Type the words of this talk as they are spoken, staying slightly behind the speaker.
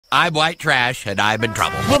I'm white trash and I'm in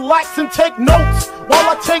trouble. Relax and take notes while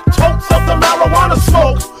I take totes of the marijuana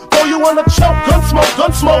smoke. Throw you in a choke, gun smoke,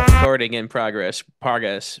 gun smoke. Recording in progress.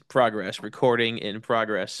 Recording in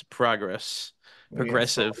progress. Progressive.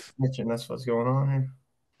 That's what's going on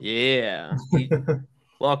Yeah. here.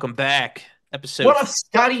 Welcome back. What up,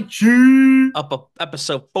 Scotty G?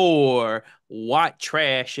 Episode 4. White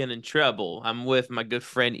Trash and in Trouble. I'm with my good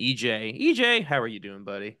friend EJ. EJ, how are you doing,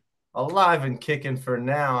 buddy? Alive and kicking for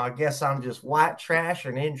now. I guess I'm just white trash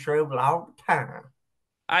and in trouble all the time.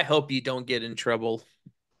 I hope you don't get in trouble.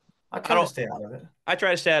 I try to stay out of it. I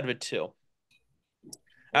try to stay out of it too.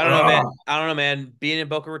 I don't know, man. Being in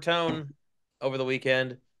Boca Raton over the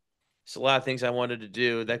weekend, it's a lot of things I wanted to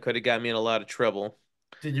do that could have got me in a lot of trouble.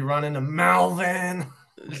 Did you run into Malvin?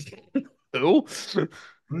 Who?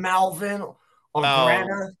 Malvin or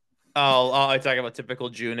Greta? Oh, I talk about typical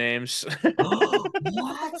Jew names.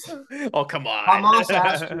 What? Oh, come on. My mom's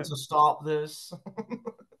asked you to stop this.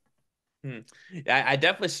 I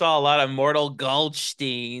definitely saw a lot of Mortal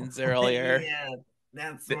Goldsteins earlier. Yeah,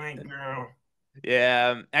 that's my girl.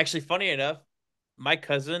 Yeah, actually, funny enough, my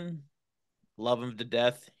cousin, love him to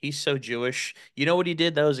death. He's so Jewish. You know what he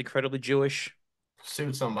did that was incredibly Jewish?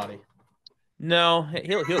 Sued somebody. No,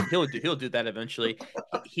 he'll do that eventually.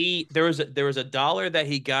 There was a dollar that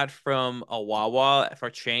he got from a Wawa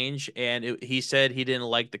for change, and he said he didn't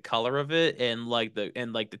like the color of it and like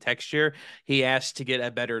the texture. He asked to get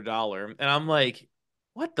a better dollar, and I'm like,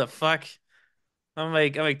 what the fuck? I'm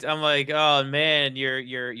like, oh man,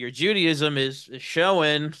 your Judaism is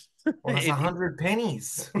showing. Well, that's 100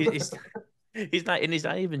 pennies. He's not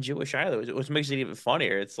even Jewish either, which makes it even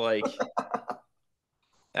funnier. It's like.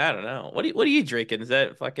 I don't know. What are you drinking? Is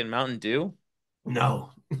that fucking Mountain Dew?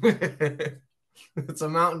 No. It's a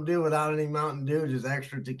Mountain Dew without any Mountain Dew, just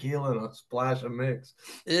extra tequila and a splash of mix.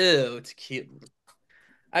 Ew, tequila.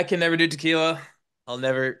 I can never do tequila. I'll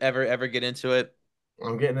never, ever get into it.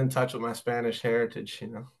 I'm getting in touch with my Spanish heritage, you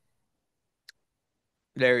know.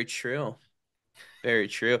 Very true. Very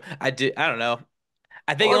true. I don't know.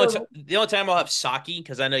 I think the only time I'll have sake,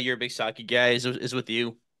 because I know you're a big sake guy, is with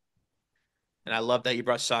you. And I love that you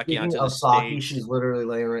brought Saki onto the stage. She's literally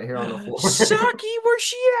laying right here on the floor. Saki, where's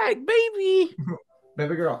she at, baby?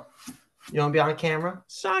 Baby girl, you want to be on camera?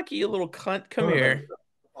 Saki, you little cunt, come here.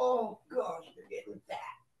 Oh, gosh, you're getting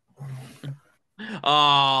fat.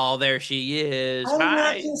 Oh, there she is.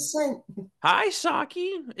 Hi. Hi,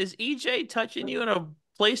 Saki. Is EJ touching you in a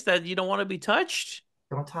place that you don't want to be touched?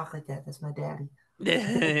 Don't talk like that. That's my daddy.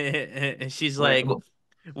 And she's like...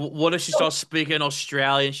 What if she starts speaking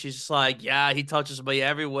Australian? She's just like, yeah, he touches me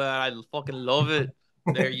everywhere. I fucking love it.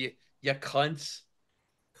 There, you cunts.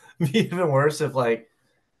 Even worse if, like,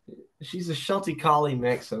 she's a Sheltie Collie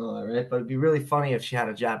mix and all that, right? But it'd be really funny if she had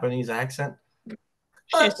a Japanese accent.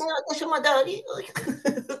 That's my daddy.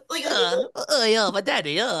 yeah, my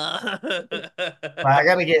daddy. I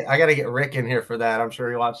gotta get Rick in here for that. I'm sure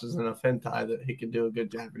he watches enough hentai that he can do a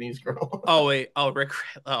good Japanese girl. Oh wait, Rick.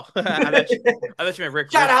 Oh, I thought you meant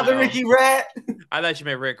Rick. Shout out to Ricky Rat. I thought you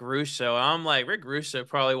meant Rick Russo. I'm like, Rick Russo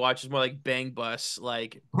probably watches more like Bang Bus,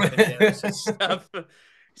 like stuff.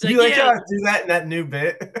 You like how I do that in that new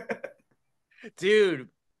bit, dude.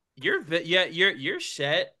 Your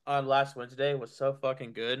set on last Wednesday was so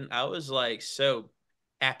fucking good. I was like so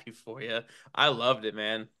happy for you. I loved it,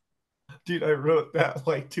 man. Dude, I wrote that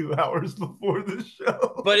like 2 hours before the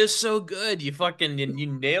show. But it's so good. You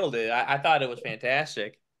nailed it. I thought it was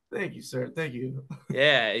fantastic. Thank you, sir. Thank you.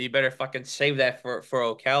 Yeah, you better fucking save that for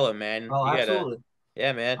Ocala, man. Oh, absolutely.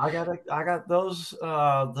 Yeah, man. I got those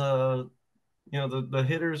the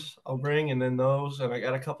hitters I'll bring, and then those, and I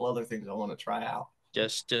got a couple other things I want to try out.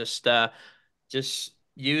 Just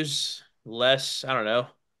use less. I don't know.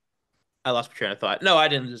 I lost my train of thought. No, I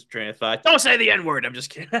didn't lose train of thought. Don't say the N-word. I'm just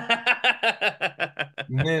kidding.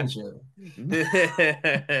 Ninja.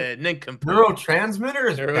 Nincompoop.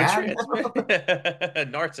 Neurotransmitter is bad.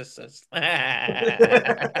 Narcissist.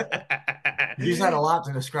 Use that a lot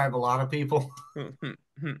to describe a lot of people.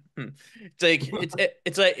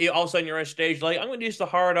 It's like all of a sudden you're on stage like I'm going to use the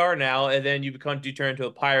hard R now, and then you turn into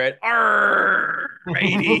a pirate. Arr,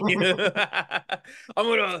 matey.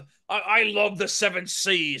 I love the 7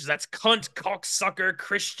 C's. That's cunt, cocksucker,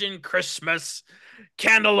 Christian, Christmas,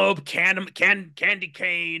 cantaloupe, candy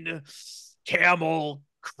cane, camel,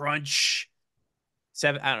 crunch.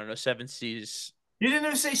 7 C's. You didn't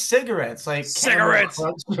even say cigarettes, like cigarettes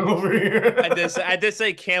over here. I did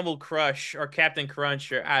say Camel Crush or Captain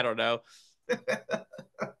Crunch or I don't know.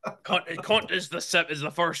 Cunt is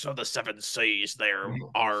the first of the 7 C's. There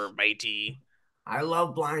are matey. I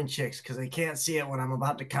love blind chicks because they can't see it when I'm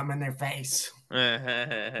about to come in their face.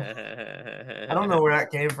 I don't know where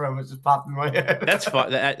that came from. It just popped in my head. That's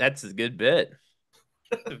fun. That's a good bit.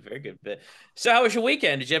 A very good bit. So, how was your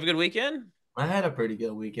weekend? Did you have a good weekend? I had a pretty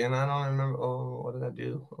good weekend. I don't remember. Oh, what did I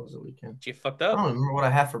do? What was the weekend? Did you get fucked I up? don't remember what I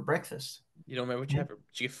had for breakfast. You don't remember what you had for?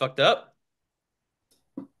 Did you get fucked up?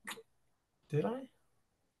 Did I?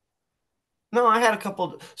 No, I had a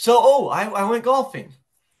couple. So I went golfing.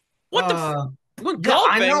 What the? You went Yeah,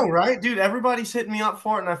 I know, golfing? right, dude? Everybody's hitting me up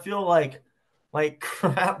for it, and I feel like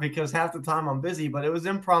crap because half the time I'm busy. But it was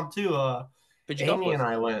impromptu. Who'd you golf Amy and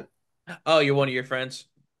with? I went. Oh, you're one of your friends.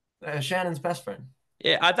 Shannon's best friend.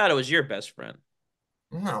 Yeah, I thought it was your best friend.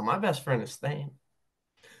 No, my best friend is Thane.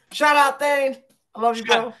 Shout out, Thane. I love you,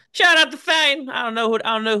 Shout, bro. shout out to Fane. I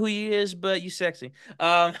don't know who he is, but you sexy.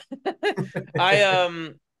 I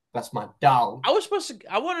That's my dog. I was supposed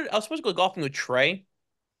to go golfing with Trey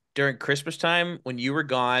during Christmas time when you were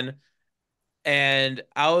gone, and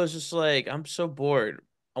I was just like, I'm so bored.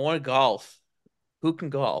 I want to golf. Who can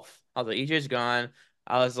golf? I was like, EJ's gone.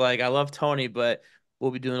 I was like, I love Tony, but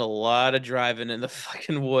we'll be doing a lot of driving in the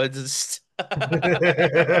fucking woods and stuff. How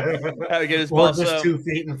to get his Well, ball. just So 2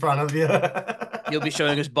 feet in front of you. he'll be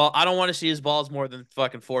showing his ball. I don't want to see his balls more than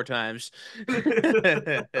fucking 4 times.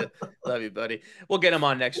 Love you, buddy. We'll get him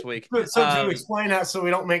on next week. So to explain that, so we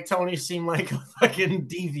don't make Tony seem like a fucking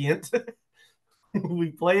deviant, we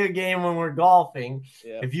play a game when we're golfing.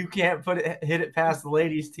 Yeah. If you can't hit it past the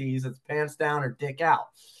ladies' tees, it's pants down or dick out.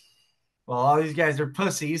 Well, all these guys are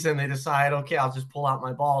pussies, and they decide, okay, I'll just pull out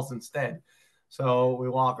my balls instead. So we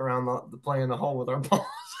walk around the play in the hole with our balls.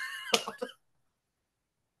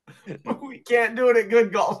 We can't do it at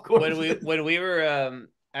good golf courses. When we were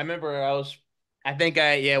I remember I think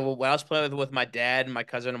I yeah well, when I was playing with my dad and my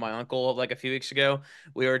cousin and my uncle like a few weeks ago,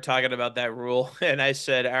 we were talking about that rule, and I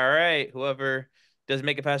said, all right, whoever doesn't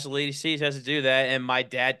make it past the ladies' seats has to do that, and my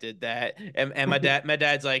dad did that, and my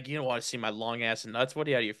dad's like, you don't want to see my long ass and nuts? What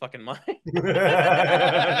are you out of your fucking mind?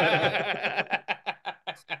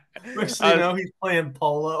 Next thing you know, he's playing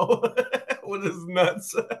polo with his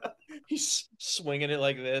nuts. He's swinging it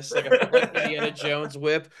like this, like Indiana Jones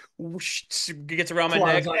whip. Whoosh, gets around my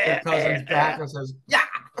neck. Climbs on your cousin's back and says, "Yeah."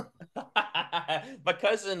 My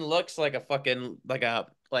cousin looks like a fucking like a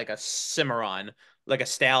Cimarron, like a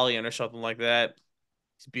stallion or something like that.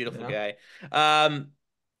 He's a beautiful guy. Like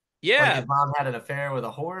Yeah, his mom had an affair with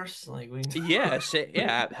a horse. Like we. yeah,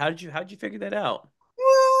 yeah. How'd you figure that out?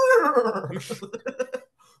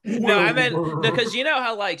 No, I meant because you know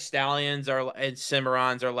how like stallions are and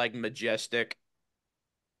Cimarrons are like majestic.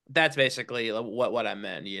 That's basically what I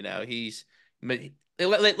meant. You know, he's like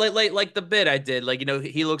the bit I did. Like, you know,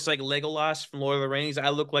 he looks like Legolas from Lord of the Rings. I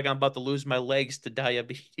look like I'm about to lose my legs to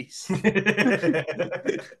diabetes.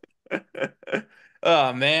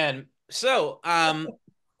 Oh man. So Oh,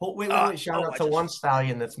 wait! Shout out I to just one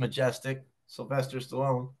stallion that's majestic, Sylvester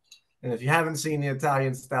Stallone. And if you haven't seen the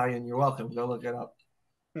Italian stallion, you're welcome. Go look it up.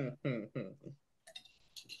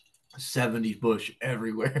 70s bush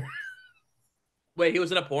everywhere. Wait, he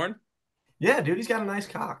was in a porn? Yeah, dude, he's got a nice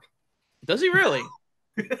cock. Does he really?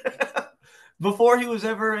 Before he was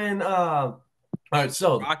ever in all right,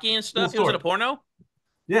 so Rocky and cool stuff. He was in a story. porno.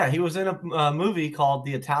 Yeah, he was in a movie called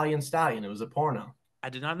The Italian Stallion. It was a porno. I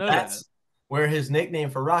did not know that. That's where his nickname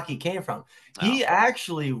for Rocky came from. He Oh,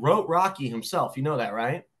 actually wrote Rocky himself. You know that,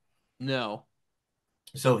 right? no.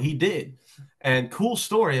 So he did. And cool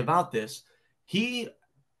story about this. He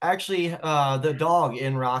actually the dog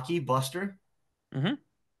in Rocky, Buster, Mm-hmm.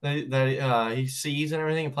 that he sees and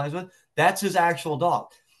everything and plays with, that's his actual dog.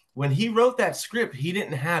 When he wrote that script, he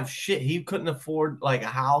didn't have shit. He couldn't afford like a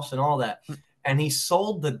house and all that. And he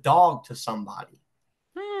sold the dog to somebody,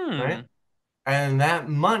 right? Hmm. And that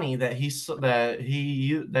money that he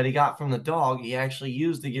got from the dog, he actually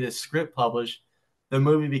used to get his script published. The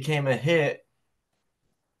movie became a hit,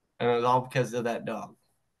 and it was all because of that dog.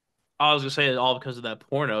 I was gonna say it all because of that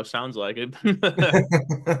porno. Sounds like it. I But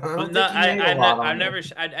don't no, think he made a lot I've on never,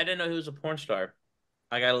 it. I didn't know he was a porn star.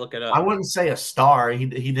 I gotta look it I up. wouldn't say a star. He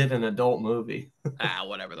did an adult movie.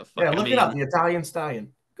 Whatever the Yeah, fuck. I look it up. mean, The Italian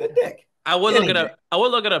Stallion. Good dick. I would look Guinea it dick. up. I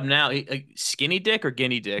would look it up now. Skinny dick or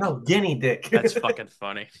guinea dick? No, guinea dick. That's fucking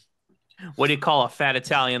funny. What do you call a fat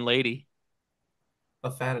Italian lady? A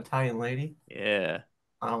fat Italian lady. Yeah,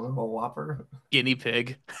 I don't know, a whopper. guinea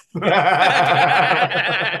pig.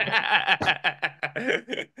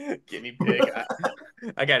 Guinea pig.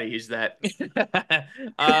 I gotta use that.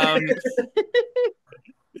 um,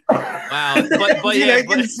 wow, but Dude, yeah, I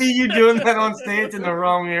can see you doing that on stage in the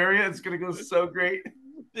wrong area. It's gonna go so great.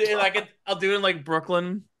 yeah, like I'll do it in like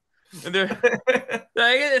Brooklyn, and they're like, "Who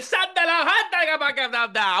the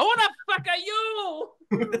fuck are you?"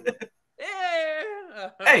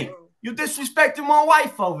 Hey, you disrespecting my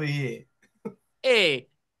wife over here. Hey,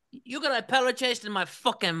 you gonna apologize to my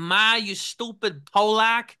fucking ma, you stupid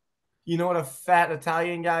Polak? You know what a fat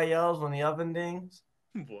Italian guy yells when the oven dings?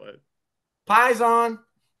 What? Pie's on.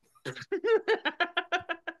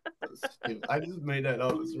 I just made that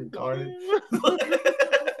up. It's retarded.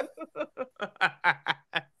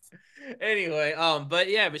 Anyway, but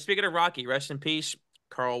yeah, but speaking of Rocky, rest in peace,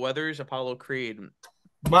 Carl Weathers, Apollo Creed.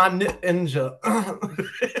 My ninja.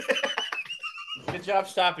 Good job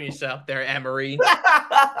stopping yourself there, Emery.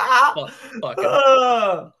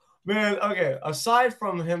 Fucking. Man, okay. Aside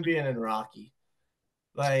from him being in Rocky,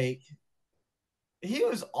 like he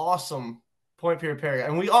was awesome. Point period paragraph,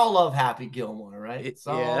 and we all love Happy Gilmore, right? It's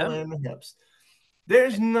all Yeah, in the hips.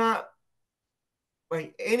 There's not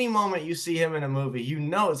like any moment you see him in a movie, you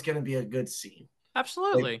know it's going to be a good scene. Like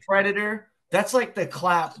absolutely. Predator, that's like the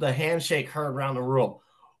clap, the handshake heard around the room.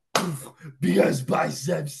 Because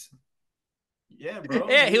biceps. Yeah, bro.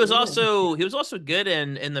 Yeah, he was also good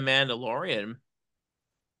in The Mandalorian,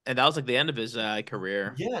 and that was like the end of his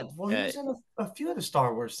career. Yeah, well, he was in a few of the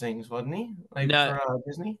Star Wars things, wasn't he? Like No, for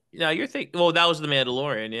Disney. no, you're thinking. Well, that was The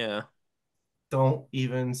Mandalorian. Yeah. Don't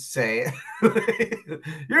even say it.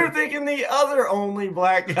 You're thinking the other only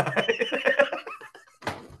black guy.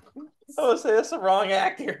 I would say that's the wrong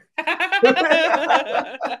actor.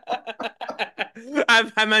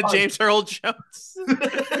 I meant James Earl Jones.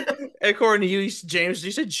 According to you, James.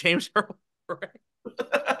 You said James Earl. Right?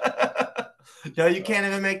 No, you can't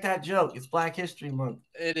even make that joke. It's Black History Month.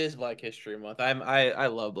 It is Black History Month. I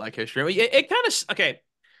love Black History. It kind of okay.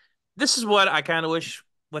 This is what I kind of wish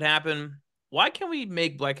would happen. Why can't we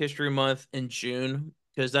make Black History Month in June?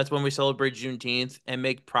 Because that's when we celebrate Juneteenth, and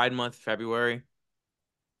make Pride Month February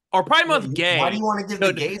or Pride Month Why do gay. you want to give No,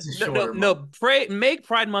 the gays a no, no, shorter month? no. Make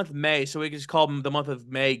Pride Month May, so we can just call the month of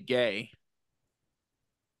May gay.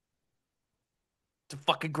 It's a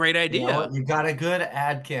fucking great You know idea. what? You got a good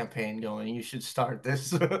ad campaign going. You should start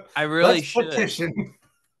this. I really Let's should. petition.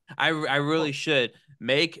 I really should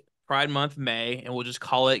make Pride Month May, and we'll just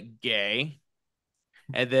call it gay,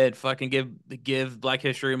 and then fucking give Black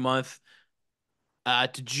History Month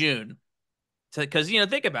to June. Because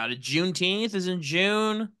think about it, Juneteenth is in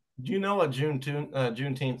June. Do you know what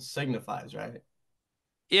Juneteenth signifies, right?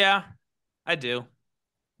 Yeah, I do.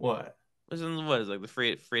 What? Isn't what is like the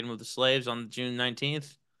freedom of the slaves on June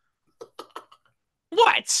 19th?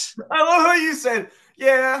 What? I love how you said,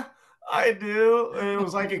 yeah, I do. It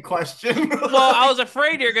was like a question. Well, I was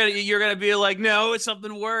afraid you're gonna be like, no, it's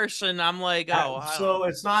something worse, and I'm like, oh, I don't So know.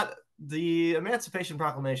 it's not the Emancipation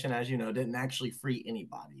Proclamation, as you know, didn't actually free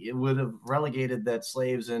anybody. It would have relegated that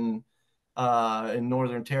slaves in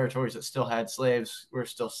northern territories that still had slaves were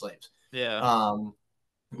still slaves. Yeah. Um,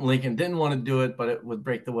 Lincoln didn't want to do it, but it would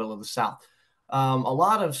break the will of the South. A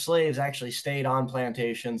lot of slaves actually stayed on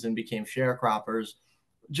plantations and became sharecroppers,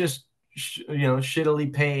 just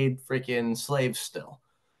shittily paid freaking slaves still.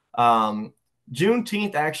 Um,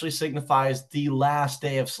 Juneteenth actually signifies the last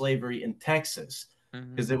day of slavery in Texas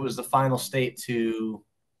Mhm. because it was the final state to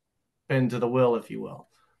bend to the will, if you will.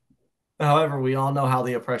 However, we all know how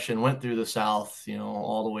the oppression went through the South,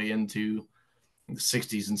 all the way into the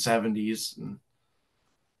 60s and 70s. And,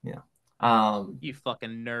 yeah. Um, You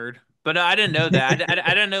fucking nerd. But I didn't know that. I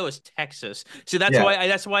didn't know it was Texas. See, that's yeah.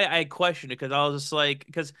 why I questioned it, because I was just like,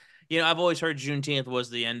 because I've always heard Juneteenth was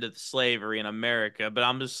the end of slavery in America, but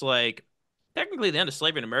I'm just like, technically the end of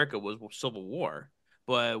slavery in America was Civil War.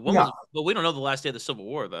 No. But we don't know the last day of the Civil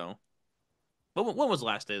War though. When was the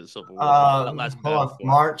last day of the Civil War? That last Hold battle on. for?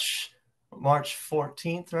 March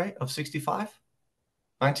 14th, right? Of 65?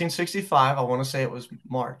 1965. I want to say it was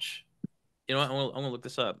March. You know what? I'm gonna look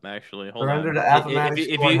this up. Actually, hold Surrender on. to If you Appomattox if you if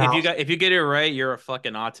you Courthouse. got if you get it right, you're a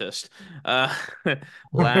fucking autist. Uh,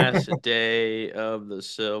 last day of the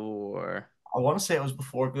Civil War. I want to say it was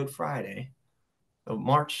before Good Friday.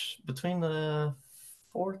 March between the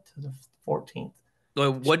 4th to the 14th.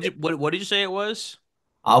 What did you say it was?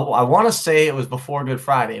 I want to say it was before Good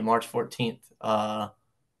Friday, March 14th.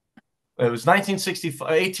 It was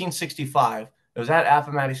 1865. It was at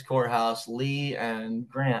Appomattox Courthouse, Lee and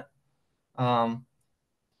Grant. Um,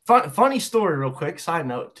 funny story, real quick. Side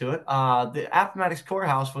note to it. The Appomattox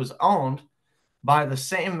Courthouse was owned by the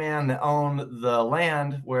same man that owned the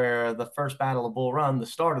land where the first Battle of Bull Run, the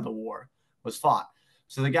start of the war, was fought.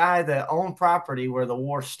 So the guy that owned property where the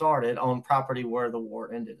war started owned property where the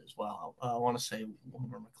war ended as well. I want to say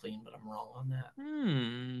Wilmer McLean, but I'm wrong on that.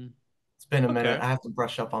 Hmm. been a minute. Okay. I have to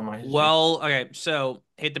brush up on my history. Well, okay, so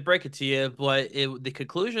hate to break it to you, but the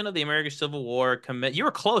conclusion of the American Civil War you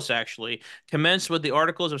were close actually, commenced with the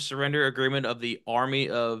Articles of Surrender Agreement of the Army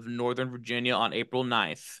of Northern Virginia on April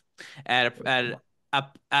 9th at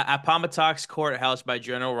Appomattox Courthouse by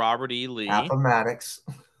General Robert E. Lee. Appomattox.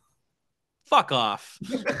 Fuck off.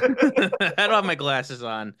 I don't have my glasses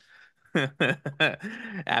on.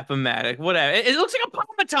 Appomattox, whatever. It looks like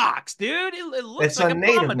Appomattox, dude. It looks It's like a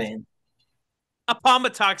native Appomattox. name.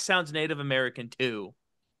 Appomattox sounds Native American too.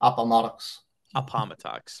 Appomattox.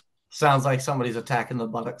 Appomattox. Sounds like somebody's attacking the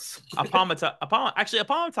buttocks. Actually,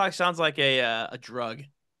 Appomattox sounds like a drug.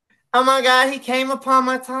 Oh my god, he came upon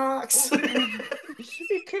my talks.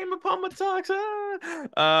 He came Appomattox.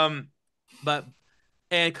 But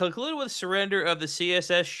and concluded with surrender of the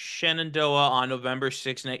CSS Shenandoah on November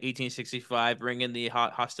 6, 1865, bringing the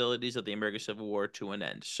hostilities of the American Civil War to an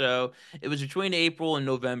end. So it was between April and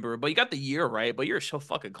November, but you got the year right. But you're so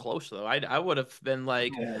fucking close though. I would have been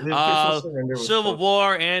like, Yeah, the official surrender was Civil close.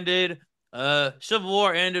 War ended. Civil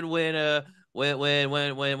War ended when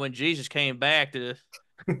Jesus came back to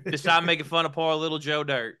stop making fun of poor little Joe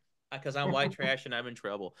Dirt because I'm white trash and I'm in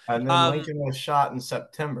trouble. And then Um, Lincoln was shot in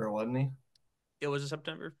September, wasn't he? it was in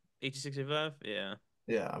September 1865. Yeah.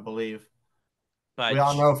 Yeah, I believe. We But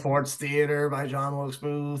all know Ford's Theater by John Wilkes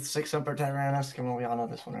Booth, Six Semper Tyrannis. Come on, we all know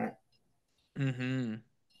this one, right? hmm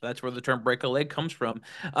that's where the term break a leg comes from.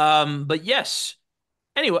 But yes.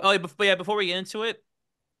 Anyway, but yeah, before we get into it,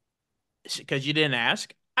 because you didn't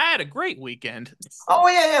ask, I had a great weekend. Oh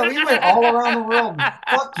yeah, yeah. We went all around the world.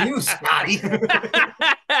 Fuck you, Scotty.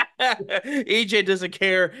 EJ doesn't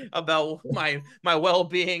care about my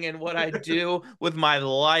well-being and what I do with my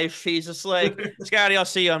life. He's just like, Scotty, I'll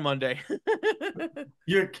see you on Monday.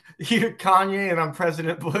 You're Kanye and I'm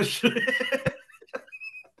President Bush.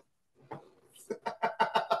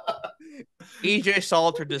 EJ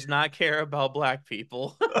Salter does not care about black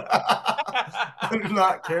people. I do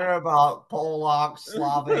not care about Polak,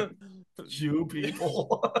 Slavic, Jew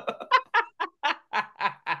people.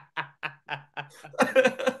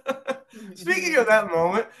 Speaking of that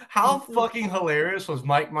moment, how fucking hilarious was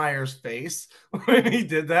Mike Myers' face when he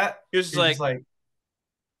did that? He was just He's just like, like,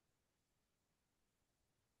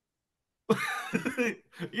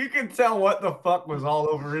 you can tell what the fuck was all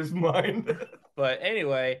over his mind. but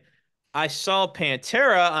anyway, I saw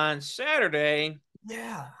Pantera on Saturday.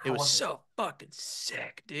 Yeah, It how was was it? so fucking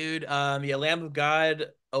sick, dude. Yeah, Lamb of God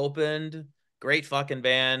opened. Great fucking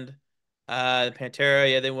band. Pantera,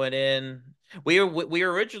 yeah, they went in. We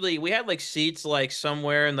originally we had like seats like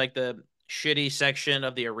somewhere in like the shitty section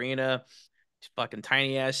of the arena. Fucking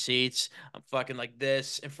tiny ass seats. I'm fucking like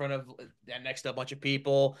this in front of next to a bunch of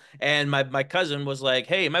people. And my cousin was like,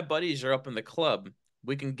 "Hey, my buddies are up in the club.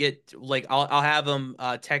 We can get like I'll have them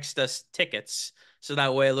text us tickets." So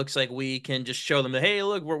that way it looks like we can just show them that, hey,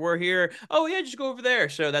 look, we're here. Oh yeah, just go over there.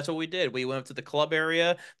 So that's what we did. We went up to the club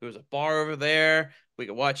area. There was a bar over there. We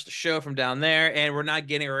could watch the show from down there, and we're not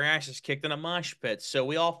getting our asses kicked in a mosh pit. So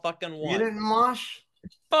we all fucking You won. didn't mosh?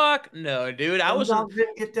 Fuck no, dude. I Some wasn't. dogs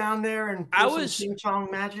didn't get down there and I pull some was ching chong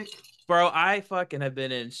magic? Bro, I fucking have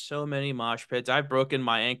been in so many mosh pits. I've broken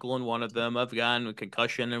my ankle in one of them. I've gotten a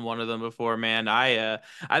concussion in one of them before, man. I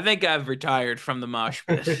think I've retired from the mosh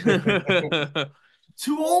pit.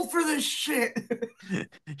 Too old for this shit.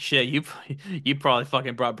 Shit, you probably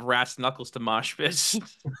fucking brought brass knuckles to mosh pits.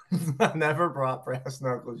 I never brought brass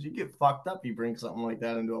knuckles. You get fucked up, you bring something like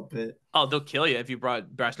that into a pit. Oh, they'll kill you if you brought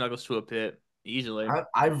brass knuckles to a pit easily.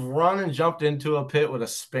 I've run and jumped into a pit with a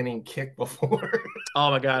spinning kick before. Oh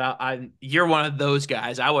my God, you're one of those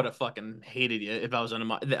guys. I would have fucking hated you if I was in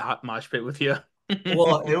the hot mosh pit with you.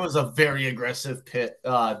 Well, it was a very aggressive pit.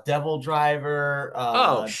 Devil Driver,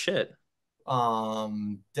 Oh shit.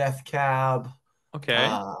 Death Cab. Okay.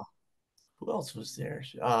 Uh, who else was there?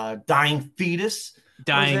 Dying Fetus was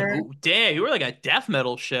Dying. there. Ooh, damn, you were like a death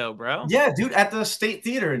metal show, bro. Yeah, dude, at the State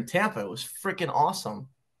Theater in Tampa. It was freaking awesome.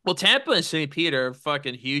 Well, Tampa and St. Peter are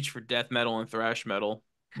fucking huge for death metal and thrash metal.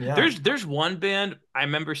 Yeah, There's one band I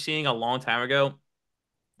remember seeing a long time ago.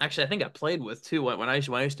 Actually, I think I played with too when I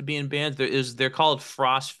used to be in bands. They're called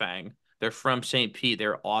Frostfang. They're from St. Pete.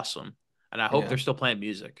 They're awesome, and I hope yeah. they're still playing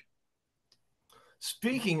music.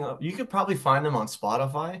 Speaking of, you could probably find them on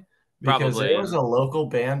Spotify because Probably, there yeah. was a local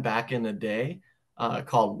band back in the day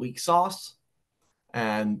called Weak Sauce,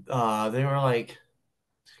 and they were like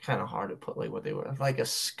kind of hard to put like what they were like a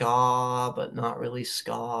ska, but not really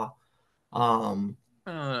ska. Um,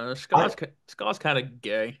 I Ska's kind of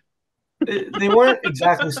gay. they weren't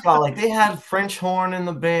exactly ska. Like they had French horn in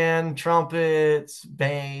the band, trumpets,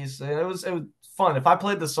 bass. It was fun. If I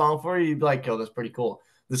played the song for you, you'd be like, "Yo, that's pretty cool."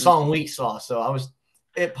 the song Weak Sauce. So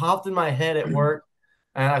it popped in my head at work,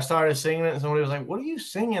 and I started singing it. And somebody was like, "What are you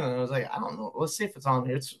singing?" And I was like, "I don't know. Let's see if it's on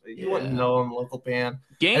here." You wouldn't know them, local band,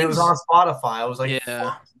 and it was on Spotify. I was like, Yeah.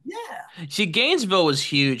 "Fuck yeah!" See, Gainesville was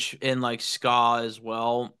huge in like ska as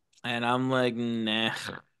well, and I'm like, nah.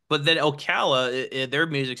 But then Ocala, their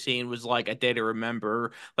music scene was like a day to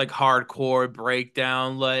remember, like hardcore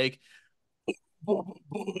breakdown, like Well,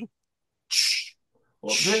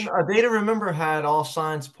 then A Day to Remember had All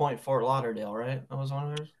Signs Point Fort Lauderdale, right? That was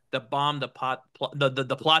one of theirs. the bomb, the pot,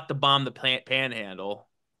 the plot to bomb the panhandle,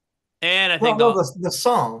 and I No, think no, the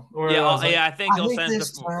song where it was like, yeah, I think "I they'll hate send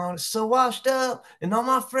this the town. It's so washed up, and all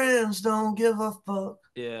my friends don't give a fuck."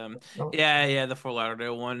 yeah, No. yeah, the Fort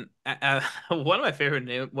Lauderdale one. One of my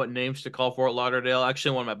favorite names to call Fort Lauderdale.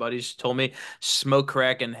 Actually, one of my buddies told me, "Smoke,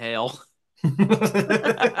 crack, and hail."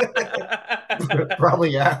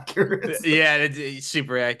 Probably accurate. Yeah, it's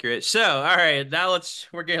super accurate. So, all right, now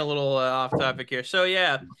we're getting a little off topic here. So,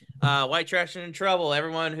 yeah, white trash and in trouble.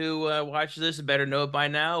 Everyone who watches this better know it by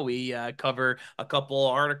now. We cover a couple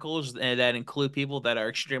articles that include people that are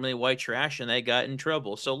extremely white trash and they got in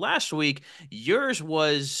trouble. So, last week, yours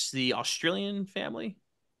was the Australian family.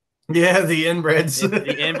 Yeah, the inbreds.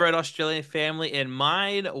 The inbred Australian family, and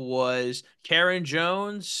mine was Karen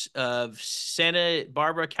Jones of Santa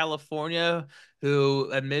Barbara, California, who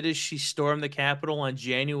admitted she stormed the Capitol on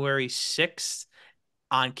January 6th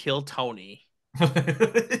on Kill Tony.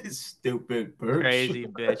 Stupid bitch. Crazy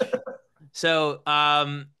bitch. So,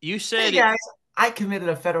 you Hey said guys, I committed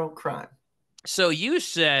a federal crime. so you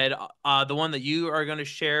said the one that you are going to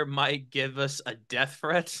share might give us a death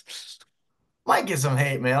threat. Might get some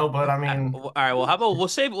hate mail, but I mean, All right, well, how about we'll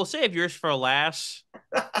save yours for last.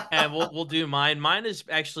 And we'll do mine. Mine's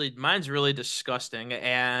really disgusting,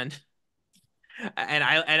 and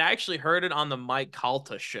I actually heard it on the Mike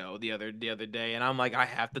Calta show the other day, and I'm like, I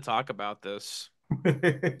have to talk about this.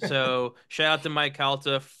 So shout out to Mike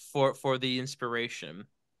Calta for the inspiration.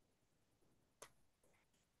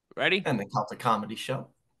 Ready? and they call it a comedy show.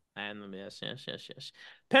 And yes.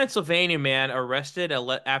 Pennsylvania man arrested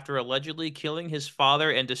after allegedly killing his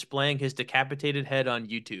father and displaying his decapitated head on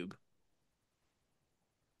YouTube.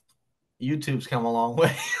 YouTube's come a long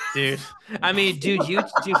way. Dude, I mean, dude,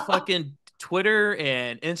 fucking Twitter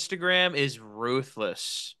and Instagram is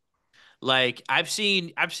ruthless. Like I've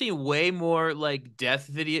seen way more like death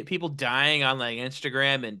video people dying on like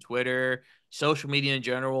Instagram and Twitter, social media in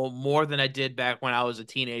general, more than I did back when I was a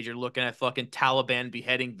teenager looking at fucking Taliban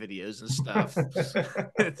beheading videos and stuff.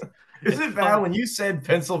 It's Is it's it bad fun. when you said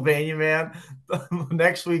Pennsylvania man?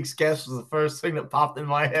 Next week's guest was the first thing that popped in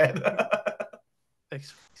my head.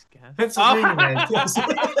 Thanks, Gav. Pennsylvania man.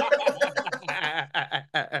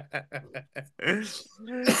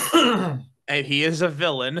 And he is a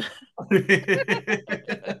villain.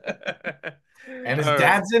 And his All right.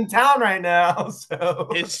 dad's in town right now. So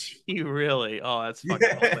Is he really? Oh, that's fucking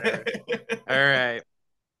hilarious. All right.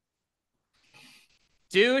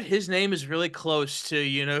 Dude, his name is really close to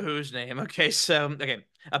you know whose name. Okay.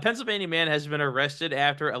 A Pennsylvania man has been arrested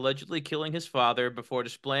after allegedly killing his father before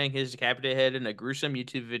displaying his decapitated head in a gruesome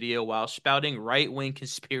YouTube video while spouting right-wing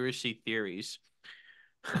conspiracy theories.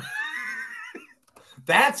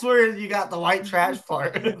 That's where you got the white trash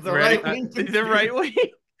part. The Ready? right wing. The right wing.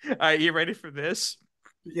 All right, you ready for this?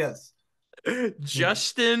 Yes.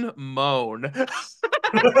 Justin Moan.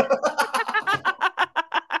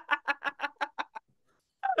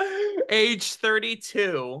 Age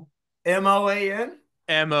 32. MOAN.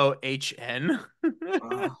 Mohn.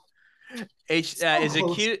 So Is close.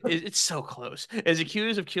 accused. It's so close. Is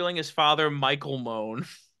accused of killing his father, Michael Moan.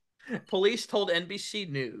 Police told NBC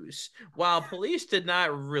News. While police did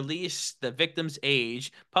not release the victim's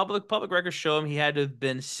age, public records show him he had to have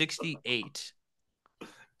been 68.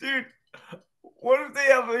 Dude, what if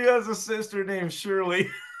he has a sister named Shirley?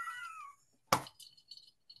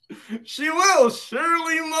 She will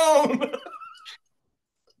Shirley moan.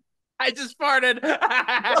 I just farted.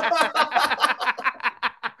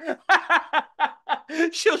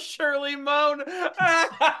 She'll surely moan.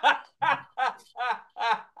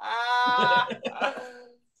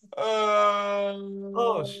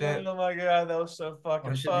 Oh shit! Oh my god, that was so I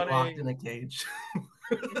fucking should be locked funny. in a cage.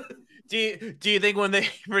 Do you think when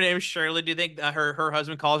her name is Shirley, do you think her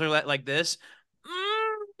husband calls her like this?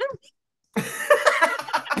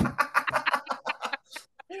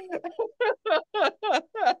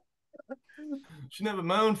 She never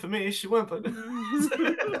moaned for me. She whimpered.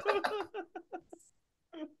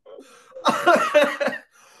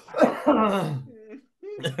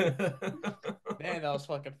 Man, that was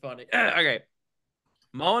fucking funny. Okay.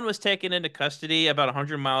 Moen was taken into custody about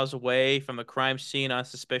 100 miles away from the crime scene on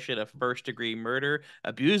suspicion of first-degree murder,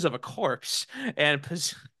 abuse of a corpse, and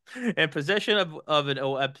possession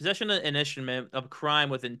of possession of an instrument of crime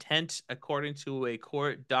with intent, according to a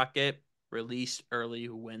court docket released early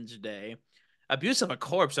Wednesday. Abuse of a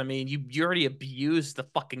corpse. I mean, you already abused the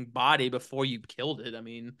fucking body before you killed it. I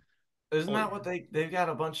mean, Isn't holy. that what they've got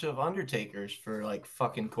a bunch of undertakers for like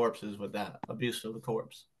fucking corpses with that abuse of the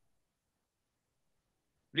corpse?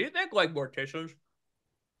 Do you think like morticians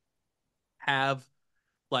have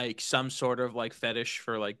like some sort of like fetish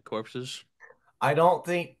for like corpses? I don't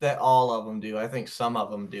think that all of them do. I think some of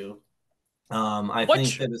them do. I think What?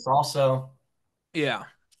 that it's also Yeah.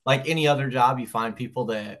 like any other job. You find people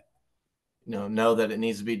that know that it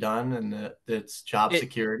needs to be done and that it's job It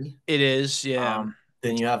security. it is, yeah.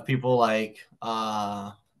 Then you have people like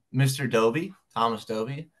Mr. Dobie, Thomas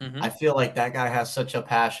Dobie. I Hmm. feel like that guy has such a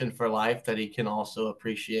passion for life that he can also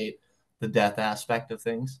appreciate the death aspect of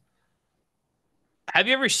things. Have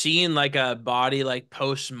you ever seen like a body like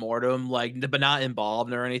post mortem, like but not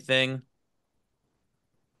embalmed or anything?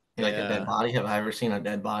 Like a dead Yeah. body. Have I ever seen a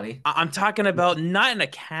dead body? I'm talking about not in a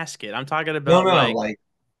casket. I'm talking No, about no, no. like Like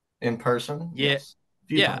in person, yeah, yes, a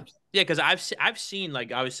few yeah, times. yeah. Because I've seen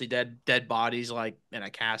like obviously dead bodies like in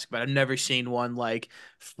a cask, but I've never seen one like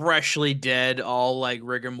freshly dead, all like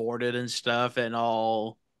rigor mortis and stuff, and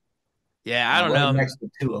all. Yeah, I don't Right know. next to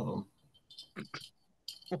two of them.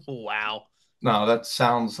 Wow. No, that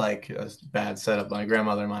sounds like a bad setup. My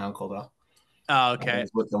grandmother and my uncle, though. Oh, I okay.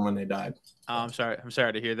 was with them when they died. Oh, So, I'm sorry. I'm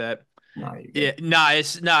sorry to hear that. no, you're Yeah, good. no,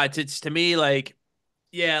 it's no, it's to me like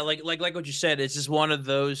yeah, like what you said. It's just one of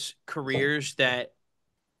those careers that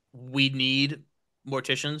we need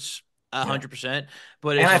morticians, Yeah. 100%.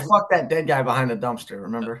 But And it's I just fucked that dead guy behind the dumpster,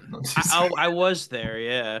 remember? No, I was there,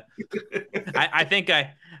 yeah. I think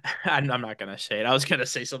I'm not gonna say it. I was gonna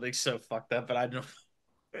say something so fucked up, but I don't.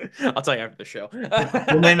 I'll tell you after the show.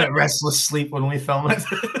 we'll name it Restless Sleep when we film it.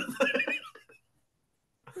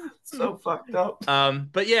 So fucked up.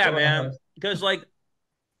 But yeah, Uh, man, because like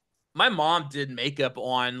my mom did makeup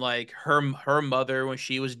on like her mother when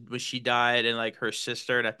she died, and like her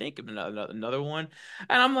sister, and I think another one.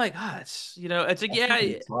 And I'm like, ah, it's it's like that's yeah, gotta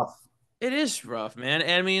be tough. it is rough, man.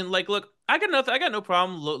 And I mean, like, look, I got no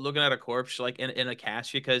problem looking at a corpse like in a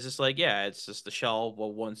casket because it's like, yeah, it's just the shell of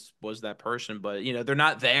what once was that person, but they're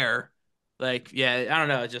not there. Like, yeah, I don't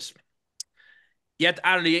know, just I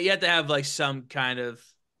don't know, you have to have like some kind of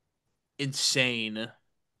insane.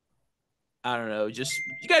 I don't know. Just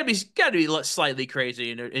you gotta be slightly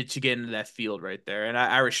crazy to get into that field right there, and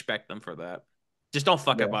I respect them for that. Just don't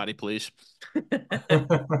fuck a Yeah. body, please. All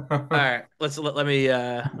right, let me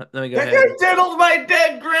go You ahead. diddled my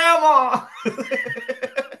dead grandma.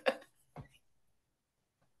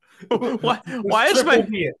 Why Let's why is triple my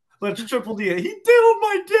D it. Let's triple D it. He diddled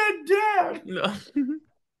my dead dad. no.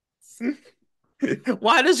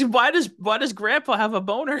 Why does Grandpa have a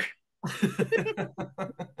boner?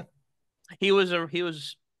 He was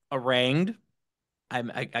arraigned. I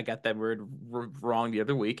got that word wrong the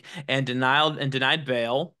other week and denied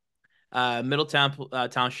bail. Middletown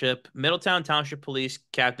Township Police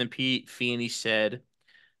Captain Pete Feeney said,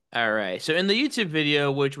 "All right, so in the YouTube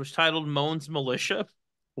video, which was titled Moan's Militia,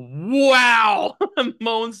 wow,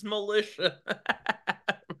 Moan's Militia,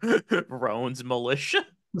 Roan's Militia."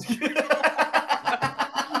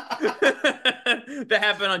 That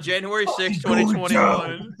happened on January 6th, Going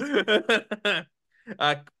down. 2021.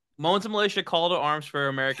 uh, Moan's militia call to arms for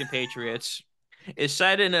American patriots. Is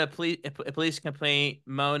cited in a police complaint.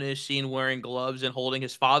 Moan is seen wearing gloves and holding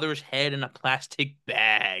his father's head in a plastic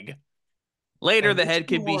bag. Later, At the least head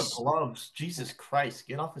he could be wore gloves. Jesus Christ,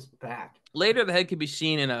 get off his back. later the head could be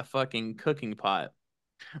seen in a fucking cooking pot.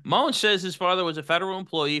 Mullen says his father was a federal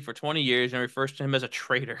employee for 20 years and refers to him as a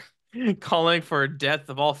traitor, calling for death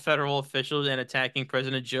of all federal officials and attacking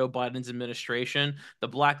President Joe Biden's administration, the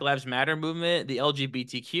Black Lives Matter movement, the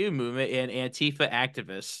LGBTQ movement, and Antifa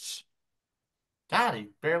activists. God, he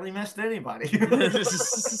barely missed anybody.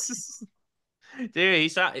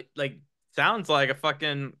 Dude, sounds like a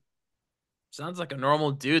fucking sounds like a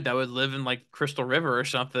normal dude that would live in like Crystal River or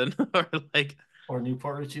something, or like Or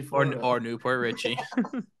Newport Richie, Florida. or Newport Richie.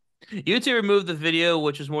 YouTube removed the video,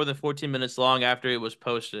 which was more than 14 minutes long after it was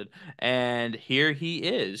posted. And here he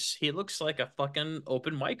is. He looks like a fucking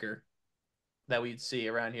open micer that we'd see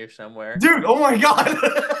around here somewhere. Dude, oh my God.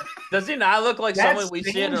 Does he not look like someone That's we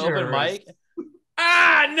see at an open dangerous. mic?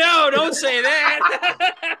 Ah, no, don't say that.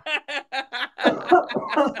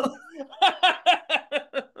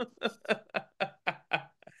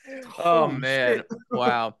 Oh Holy man. shit.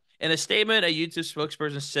 Wow. In a statement, a YouTube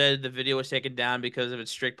spokesperson said the video was taken down because of its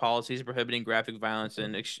strict policies prohibiting graphic violence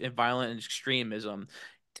and violent extremism.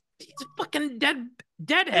 He's a fucking It was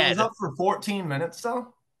deadhead. up for 14 minutes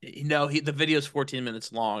though. No, the video is 14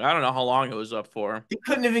 minutes long. I don't know how long it was up for. He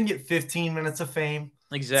couldn't even get 15 minutes of fame.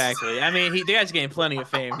 Exactly. I mean, the guy's getting plenty of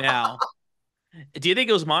fame now. Do you think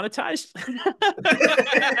it was monetized?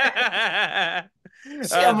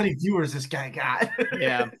 See how many viewers this guy got.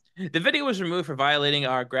 Yeah. The video was removed for violating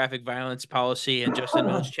our graphic violence policy, and Justin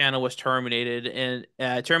Moon's channel was terminated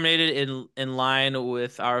in line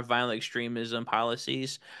with our violent extremism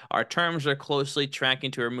policies. Our terms are closely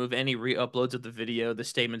tracking to remove any re-uploads of the video. The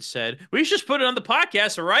statement said, "We should just put it on the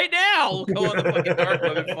podcast right now. We'll go on the fucking dark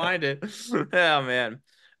web and find it." Oh man.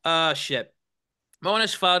 Shit. Moen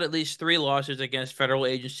has filed at least 3 lawsuits against federal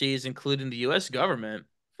agencies, including the U.S. government,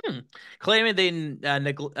 claiming they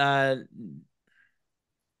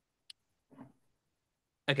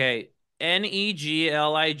okay, Negligently.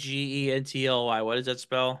 What does that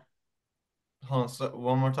spell? Hold on, so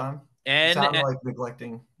one more time. It N. sounded like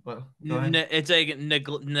neglecting, but go ahead. It's like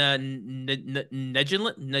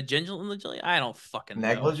negligently. I don't fucking know.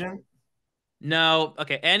 Negligent? No.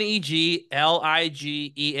 Okay. Negligently.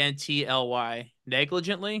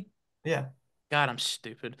 Negligently. Yeah. God, I'm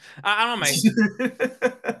stupid. I don't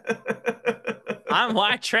I'm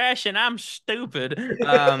white trash and I'm stupid.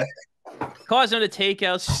 Cause him to take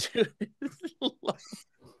out students.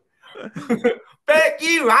 Beck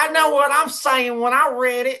you, I know what I'm saying when I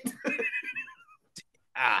read it.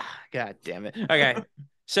 God damn it. Okay.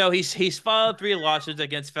 So he's filed 3 lawsuits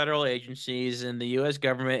against federal agencies and the U.S.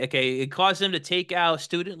 government. Okay, it caused him to take out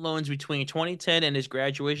student loans between 2010 and his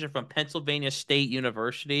graduation from Pennsylvania State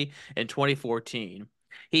University in 2014.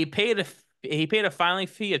 He paid a filing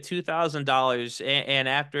fee of $2,000, and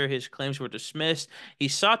after his claims were dismissed, he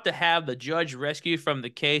sought to have the judge rescued from the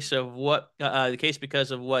case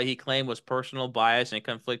because of what he claimed was personal bias and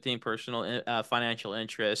conflicting personal financial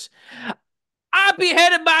interests. I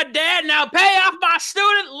beheaded my dad, now pay off my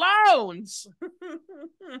student loans.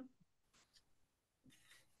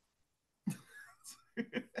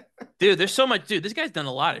 Dude, there's so much. Dude, this guy's done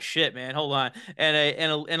a lot of shit, man. Hold on. And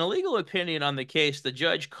a legal opinion on the case, the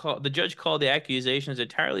judge called the accusations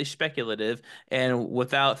entirely speculative and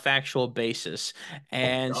without factual basis,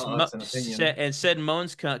 and Oh, that's an opinion. said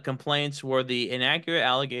Moan's complaints were the inaccurate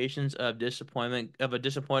allegations of a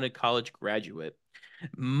disappointed college graduate.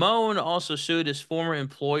 Moan also sued his former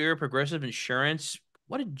employer, Progressive Insurance.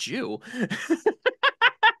 What a Jew.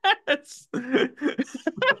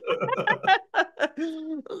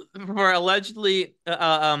 For alleging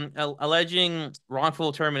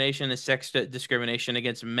wrongful termination and sex discrimination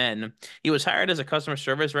against men. He was hired as a customer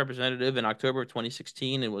service representative in October of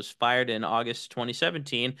 2016 and was fired in August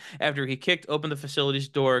 2017 after he kicked open the facility's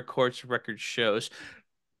door, court's record shows.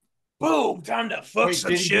 Boom! Time to fuck Wait, some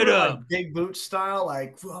did he do shit it up. like Big Boot style?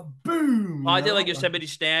 Like, boom. I did like Yosemite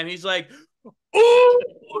Sam. He's like, "Oh,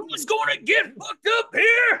 who's going to get fucked up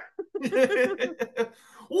here?"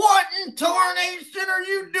 What in tarnation are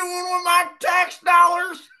you doing with my tax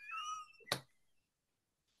dollars?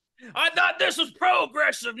 I thought this was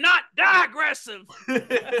progressive, not digressive.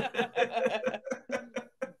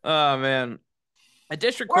 Oh, man. A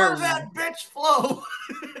district court. Where's that bitch flow?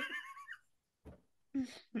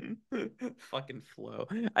 Fucking flow.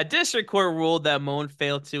 A district court ruled that Moan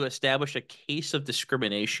failed to establish a case of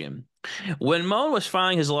discrimination. When Moan was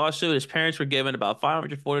filing his lawsuit, his parents were given about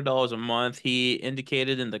 $540 a month. He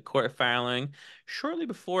indicated in the court filing shortly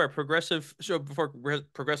before Progressive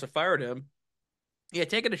fired him. He had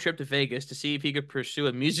taken a trip to Vegas to see if he could pursue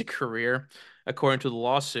a music career, according to the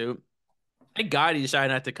lawsuit. Thank God he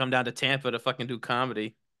decided not to come down to Tampa to fucking do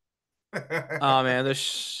comedy. Oh man, there's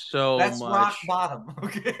so That's much. rock bottom.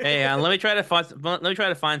 Okay. Hey, let me try to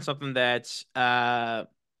find something that's all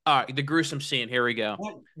right, the gruesome scene. Here we go.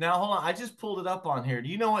 What? Now hold on. I just pulled it up on here. Do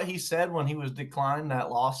you know what he said when he was declined that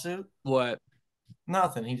lawsuit? What?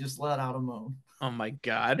 Nothing. He just let out a moan. Oh my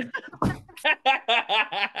God.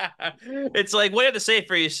 It's like, what do you have to say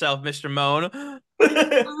for yourself, Mr. Moan?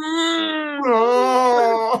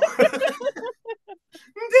 Oh.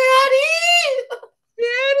 Daddy!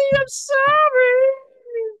 Daddy, I'm sorry.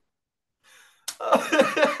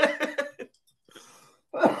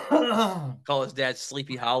 Call his dad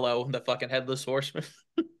Sleepy Hollow, the fucking headless horseman.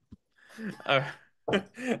 All right.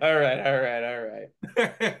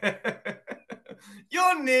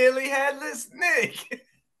 You're nearly headless, Nick.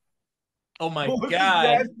 Oh my What was his God.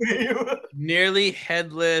 dad's name? Nearly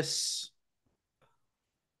headless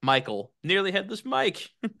Michael. Nearly headless Mike.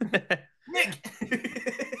 Nick.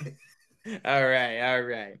 All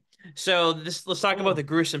right. So let's talk about Oh, the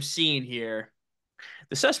gruesome scene here.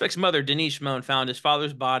 The suspect's mother, Denise Moan, found his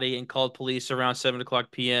father's body and called police around 7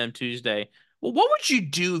 o'clock p.m. Tuesday. Well, what would you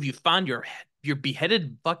do if you found your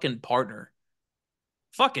beheaded fucking partner?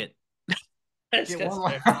 Fuck it. That's, get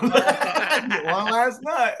one that's fair. last, get one last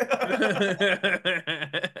nut.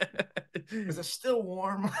 Is it still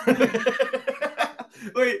warm?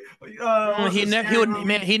 Wait, what's He the never he scary would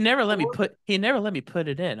man movie? he never let me put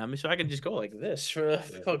it in. I mean, so I can just go like this.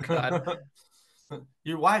 Oh God.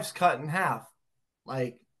 Your wife's cut in half,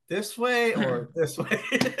 like this way or this way.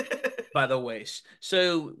 By the waist.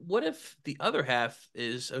 So what if the other half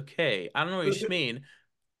is okay? I don't know what you mean.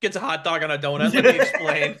 Gets a hot dog on a donut. Let me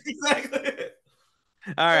explain. Exactly.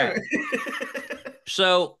 All All right. right.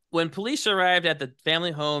 So when police arrived at the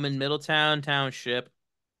family home in Middletown Township,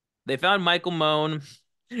 they found Michael Moan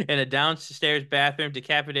in a downstairs bathroom,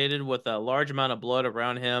 decapitated with a large amount of blood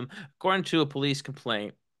around him, according to a police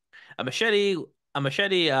complaint. A machete,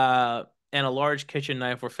 and a large kitchen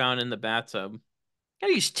knife were found in the bathtub.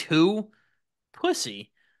 Gotta use two? Pussy.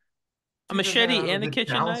 A Dude doesn't know machete how to and a do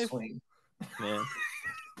kitchen knife? downswing. Man.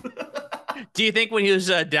 Do you think when he was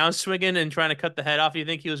down swinging and trying to cut the head off, you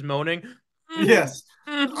think he was moaning? Yes.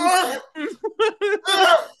 I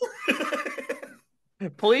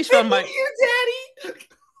Police found hate my you, Daddy.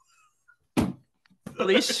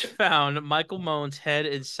 Police found Michael Moan's head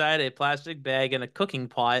inside a plastic bag in a cooking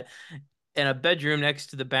pot in a bedroom next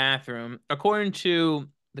to the bathroom, according to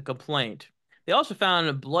the complaint. They also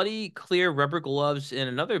found bloody, clear rubber gloves in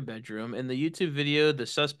another bedroom. In the YouTube video, the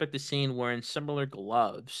suspect is seen wearing similar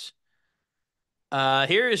gloves.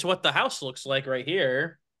 Here is what the house looks like right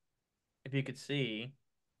here, if you could see.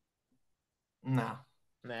 Nah,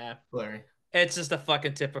 Nah, Larry. it's just a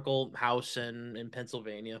fucking typical house in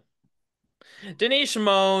Pennsylvania. Denise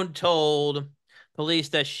Moan told police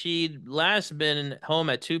that she'd last been home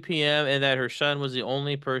at 2 p.m. and that her son was the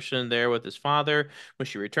only person there with his father. When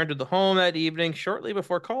she returned to the home that evening, shortly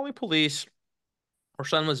before calling police, her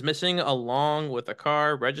son was missing along with a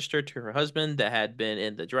car registered to her husband that had been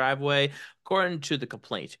in the driveway, according to the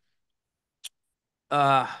complaint.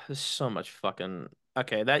 There's so much fucking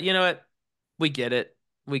okay. That you know what? We get it.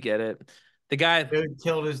 We get it. The guy, Dude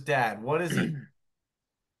killed his dad. What is he?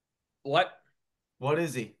 what? What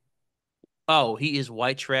is he? Oh, he is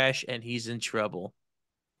white trash and he's in trouble.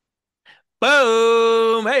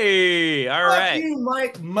 Boom! Hey, all Fuck right. you,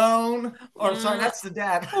 Mike Moan. Or sorry, Mm, that's the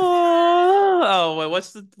dad. oh, wait,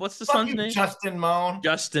 what's the Fuck son's you, name? Justin Moan.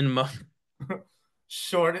 Justin Mo.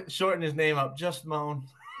 Shorten his name up. Just Moan.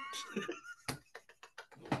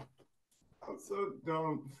 I'm so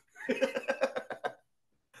dumb.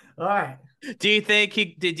 All right. Do you think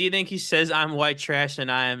he says I'm white trash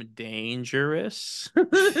and I am dangerous?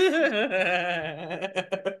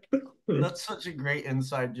 That's such a great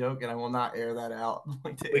inside joke, and I will not air that out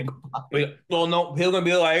like to we, anybody. well, no, he'll gonna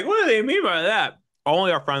be like, what do they mean by that?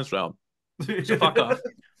 Only our friends know. So fuck off.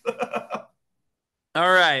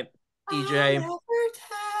 All right, I'll EJ. never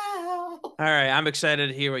tell. All right, I'm excited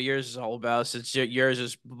to hear what yours is all about since yours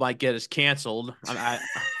is might get us canceled.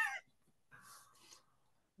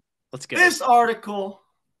 Let's go. This article,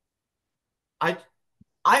 I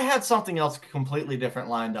I had something else completely different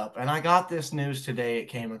lined up, and I got this news today. It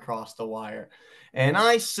came across the wire, and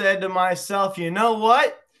I said to myself, you know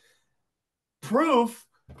what? Proof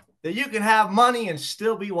that you can have money and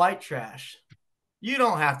still be white trash. You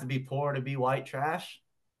don't have to be poor to be white trash.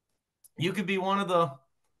 You could be one of the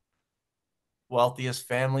wealthiest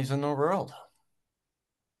families in the world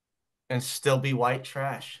and still be white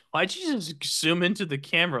trash. Why'd you just zoom into the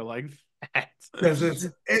camera like that? Because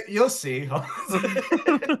you'll see.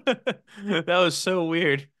 That was so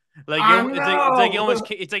weird. Like I it's know. like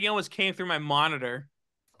it almost came through my monitor.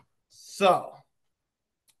 So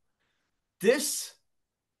this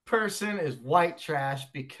person is white trash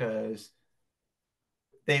because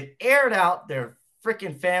they've aired out their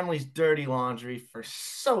freaking family's dirty laundry for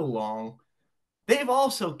so long. They've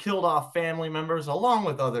also killed off family members along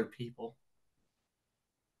with other people.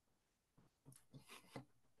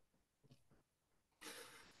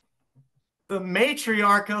 The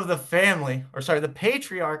matriarch of the family, or sorry, the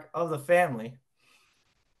patriarch of the family,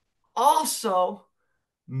 also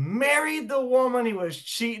married the woman he was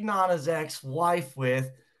cheating on his ex-wife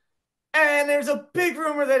with. And there's a big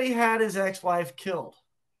rumor that he had his ex-wife killed.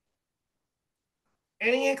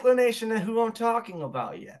 Any inclination of who I'm talking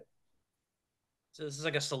about yet? So this is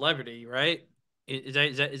like a celebrity, right? Is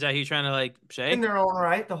that who you're trying to like In say? their own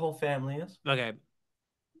right, the whole family is. Okay.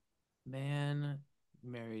 Man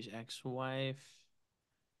marries ex-wife.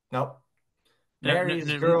 Nope. No, no, Marries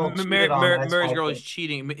no, girl cheated on Mary's ex-wife girl is with.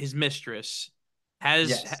 cheating his mistress.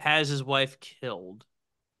 Yes, has his wife killed.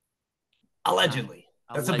 God, allegedly.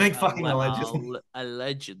 That's a big fucking allegedly.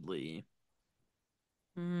 allegedly.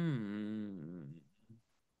 Hmm.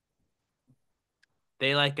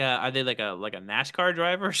 They like are they like a NASCAR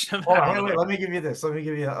driver or something? Hold I on, don't wait, know. wait. Let me give you this. Let me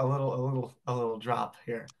give you a little drop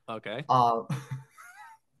here. Okay. Um,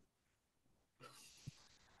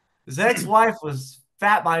 his ex-wife was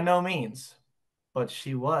fat by no means, but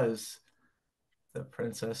she was the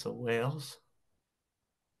Princess of Wales.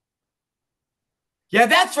 Yeah,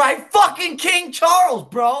 that's right. Fucking King Charles,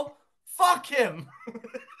 bro. Fuck him.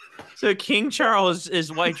 So King Charles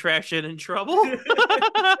is white trash and in trouble.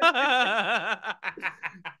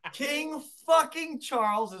 King fucking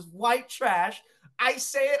Charles is white trash. I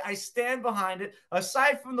say it. I stand behind it.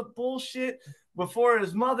 Aside from the bullshit before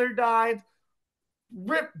his mother died,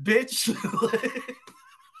 rip bitch.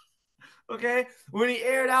 Okay, when he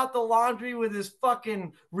aired out the laundry with his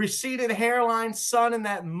fucking receded hairline son and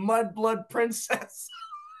that mudblood princess.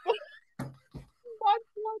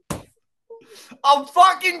 I'm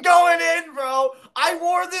fucking going in, bro. I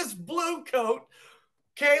wore this blue coat,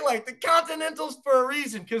 okay, like the Continentals for a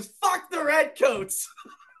reason, because fuck the red coats.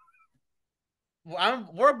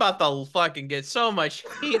 We're about to fucking get so much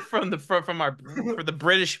heat from our for the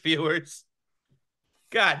British viewers.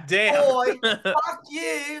 God damn. Boy, fuck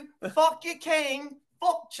you. Fuck your king.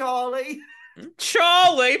 Fuck Charlie.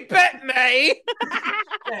 Charlie bit me.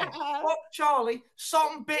 Yeah, fuck Charlie.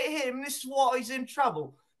 Something bit him. This is why he's in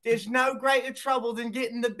trouble. There's no greater trouble than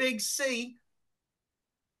getting the big C.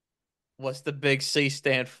 What's the big C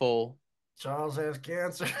stand for? Charles has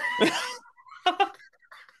cancer.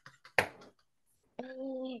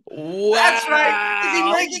 That's right. Is he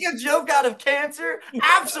Wow. making a joke out of cancer?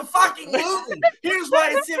 Absolutely. Here's why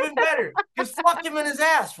it's even better. Because fuck him in his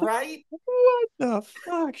ass, right? What the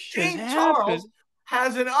fuck just King Charles happened?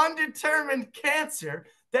 has an undetermined cancer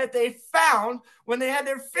that they found when they had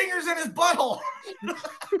their fingers in his butthole.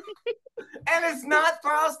 And it's not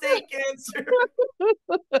prostate cancer.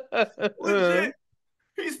 Legit.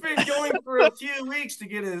 He's been going for a few weeks to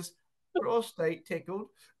get his prostate tickled.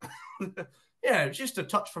 Yeah, it's just a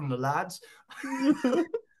touch from the lads.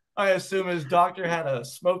 I assume his doctor had a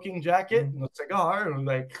smoking jacket and a cigar and was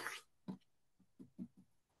like,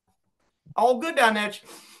 all good down there,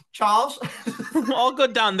 Charles. All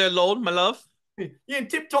good down there, Lord, my love. You're in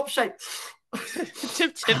tip-top shape.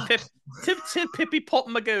 tip, pippy pop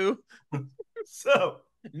magoo. So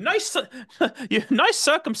Nice, nice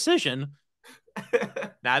circumcision.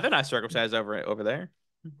 Nah, they're not circumcised over there.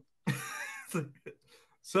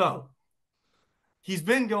 So he's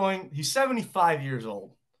been going, he's 75 years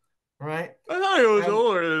old, right? I thought he was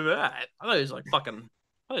older than that. I thought he was like fucking. I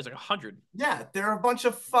thought he was like 100. Yeah, they're a bunch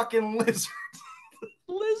of fucking lizards.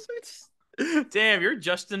 Lizards. Damn, you're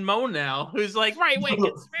Justin Moe now, who's like right wing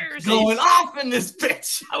conspiracies going off in this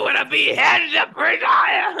bitch. I want to be headed to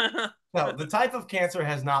Britannia. No, the type of cancer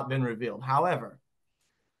has not been revealed. However,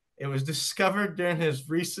 it was discovered during his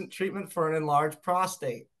recent treatment for an enlarged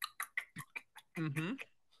prostate. Mm-hmm.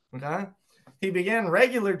 Okay. He began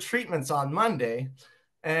regular treatments on Monday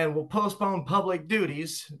and will postpone public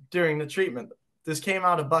duties during the treatment. This came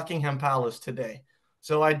out of Buckingham Palace today.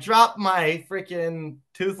 So I dropped my freaking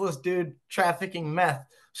toothless dude trafficking meth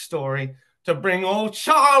story to bring old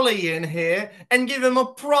Charlie in here and give him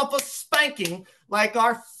a proper spanking like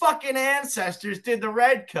our fucking ancestors did the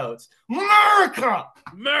redcoats. America!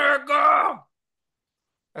 America!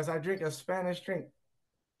 As I drink a Spanish drink.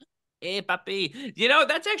 Hey, papi. You know,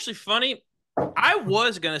 that's actually funny. I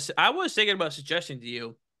was thinking about suggesting to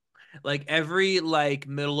you, like every like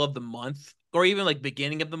middle of the month or even like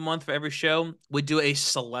beginning of the month for every show, we do a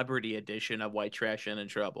celebrity edition of White Trash and in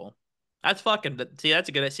Trouble. That's fucking see, that's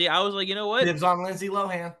a good. See, I was like, you know what? Dibs on Lindsay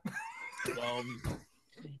Lohan. Well,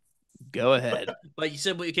 go ahead. But you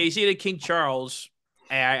said, okay, you see the King Charles.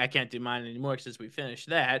 I can't do mine anymore since we finished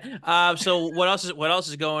that. So what else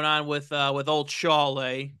is going on with old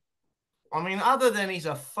Charlie? I mean, other than he's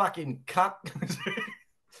a fucking cuck.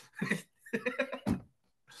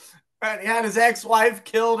 Right, he had his ex-wife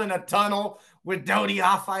killed in a tunnel with Dodi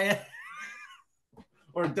Fayed.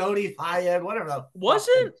 Or Dodi Fayed, whatever the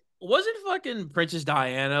Wasn't fucking Princess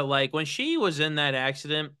Diana like when she was in that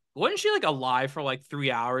accident? Wasn't she like alive for like 3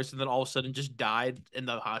 hours and then all of a sudden just died in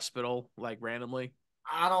the hospital like randomly?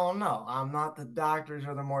 I don't know. I'm not the doctors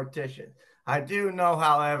or the mortician. I do know,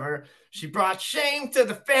 however, she brought shame to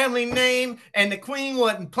the family name and the queen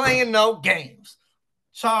wasn't playing no games.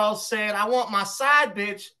 Charles said, I want my side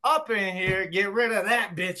bitch up in here. Get rid of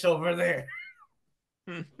that bitch over there.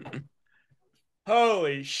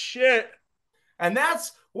 Holy shit. And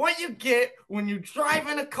that's what you get when you drive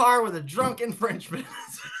in a car with a drunken Frenchman.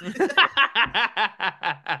 I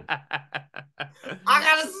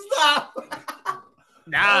gotta stop.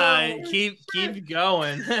 Nah, Oh, keep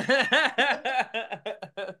going.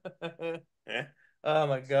 Oh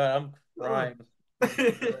my god, I'm crying.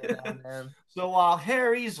 Right now, man. So while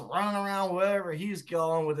Harry's running around wherever he's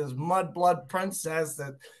going with his mudblood princess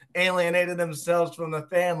that alienated themselves from the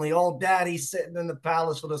family, old daddy's sitting in the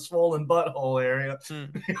palace with a swollen butthole area.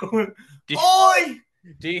 Do, Oi!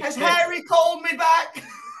 do you Has think, Harry called me back?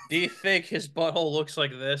 do you think his butthole looks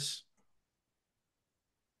like this?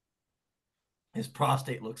 His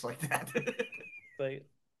prostate looks like that. Like,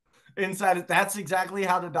 Inside it, that's exactly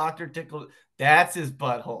how the doctor tickled. That's his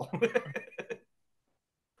butthole.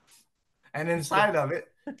 And inside of it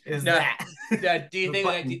is no, that. do you think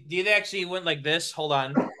like, do you actually went like this? Hold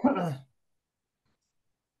on. I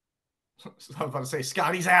was about to say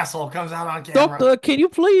Scotty's asshole comes out on camera. Doctor, can you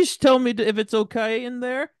please tell me if it's okay in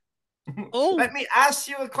there? Oh, Let me ask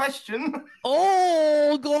you a question.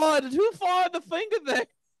 oh God, who fired the finger there?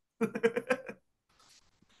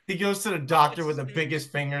 He goes to the doctor with the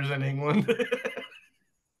biggest fingers in England.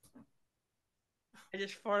 I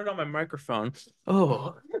just farted on my microphone.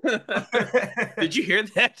 Oh, did you hear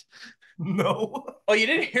that? No. Oh, you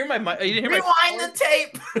didn't hear my you didn't hear Rewind my the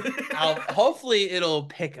tape. hopefully it'll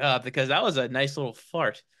pick up because that was a nice little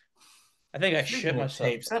fart. I think I shit myself.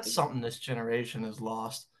 Tapes. That's something this generation has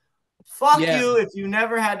lost. Fuck you if you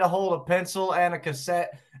never had to hold a pencil and a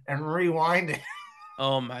cassette and rewind it.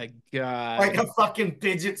 Oh my god. Like a fucking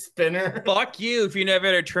fidget spinner. Fuck you if you never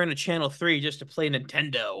had to turn to channel 3 just to play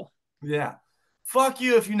Nintendo. Yeah. Fuck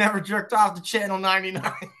you if you never jerked off to channel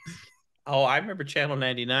 99. Oh, I remember channel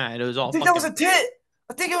 99. It was all I think fucking... that was a tit.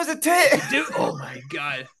 I think it was a tit. Dude, oh my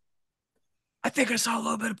god. I think I saw a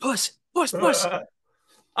little bit of puss. Puss.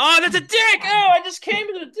 Oh, that's a dick. Oh, I just came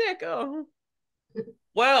to the dick. Oh.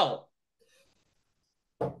 Well.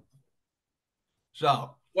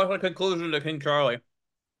 So, what's the conclusion to King Charlie?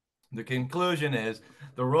 The conclusion is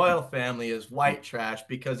the royal family is white trash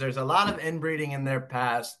because there's a lot of inbreeding in their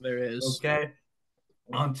past. There is. Okay.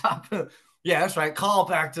 On top of, yeah, that's right. Call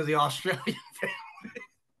back to the Australian family.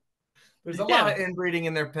 There's a lot of inbreeding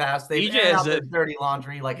in their past. They've aired out their dirty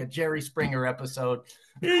laundry like a Jerry Springer episode.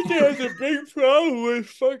 EJ has a big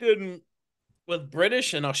problem with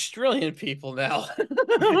British and Australian people now.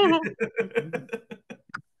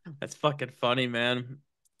 That's fucking funny, man.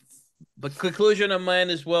 But conclusion of mine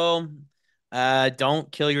as well.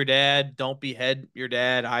 Don't kill your dad. Don't behead your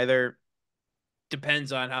dad either.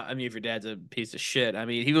 Depends on how. I mean, if your dad's a piece of shit. I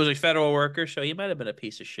mean, he was a federal worker, so he might have been a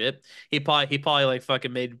piece of shit. He probably like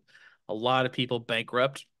fucking made a lot of people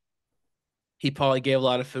bankrupt. He probably gave a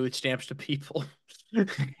lot of food stamps to people.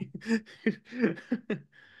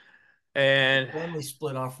 And family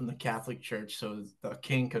split off from the Catholic Church so the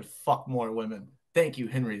king could fuck more women. Thank you,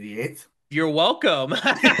 Henry VIII. You're welcome.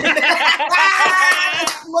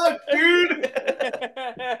 Look, dude.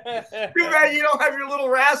 Too bad you don't have your little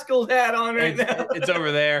rascal hat on right now. It's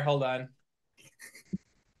over there. Hold on.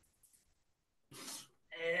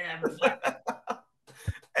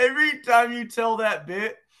 Every time you tell that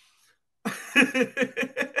bit,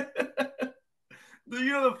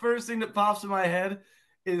 the first thing that pops in my head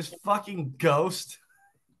is fucking Ghost.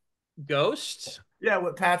 Ghost? Yeah,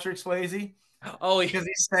 with Patrick Swayze. Oh, because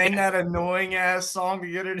he sang that annoying ass song to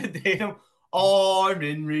get her to date him. Oh, I'm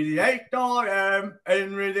Henry VIII, I am.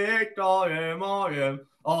 Henry VIII, I am.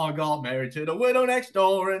 I got married to the widow next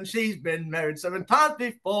door, and she's been married 7 times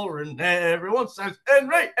before, and everyone says,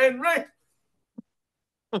 Henry.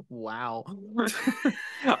 Wow.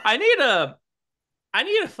 I need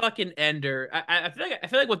a fucking ender. I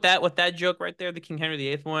feel like with that joke right there, the King Henry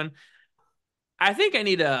VIII one, I think I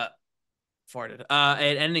need an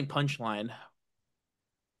ending punchline.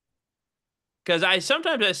 Because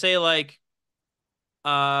sometimes I say like,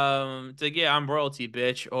 yeah, I'm royalty,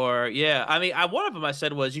 bitch, or yeah, I mean, one of them I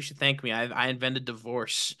said was, you should thank me. I invented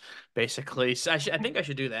divorce, basically. So I think I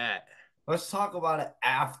should do that. Let's talk about it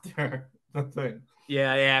after the thing.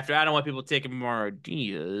 Yeah, after. I don't want people taking more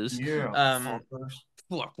ideas. Yeah.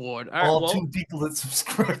 Fuck, Lord. All 2 people that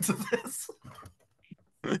subscribe to this.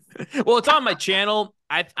 Well, it's on my channel.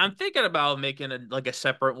 I'm thinking about making a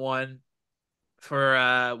separate one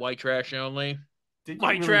for white trash only. Did you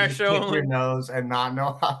white really trash just only. Pick your nose and not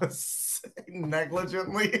know how to say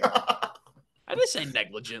negligently? I didn't say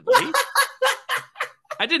negligently.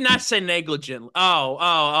 I did not say negligent.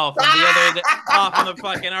 Oh, from the other, from the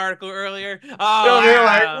fucking article earlier. Oh, you're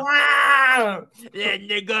like, wow. Yeah,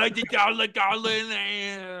 nigga,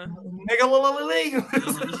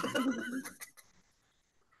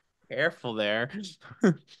 Careful there.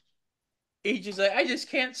 He's just like, I just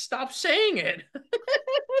can't stop saying it.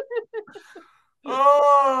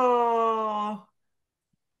 Oh,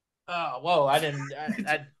 Oh, whoa! I didn't.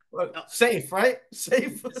 Oh, safe, right?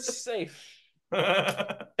 Safe. safe. Safe.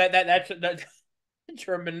 That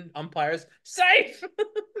German umpires safe.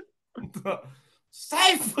 God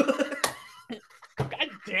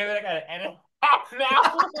damn it! I gotta edit off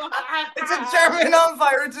now. It's a German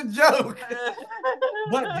umpire. It's a joke.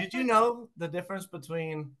 But did you know the difference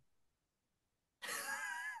between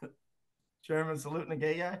German saluting a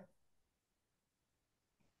gay guy?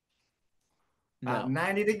 No.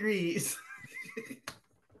 90 degrees.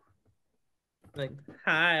 Like,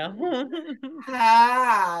 hi.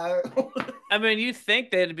 Hi. I mean, you think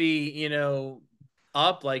they'd be,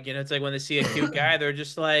 up, like, it's like when they see a cute guy, they're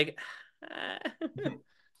just like,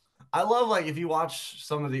 I love like if you watch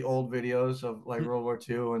some of the old videos of like World War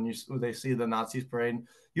II and they see the Nazis parading,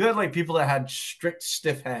 you had like people that had strict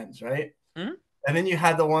stiff hands, right? Hmm? And then you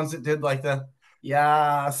had the ones that did like the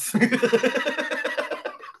yes.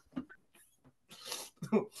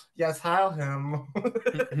 Yes, Heil him.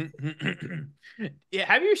 Yeah,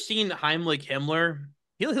 have you seen Heimlich Himmler?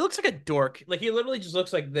 He looks like a dork. Like, he literally just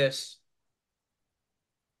looks like this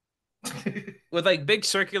with like big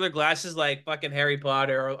circular glasses, like fucking Harry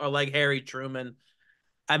Potter or like Harry Truman.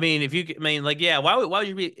 I mean, like, yeah, why would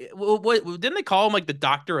you be? What didn't they call him like the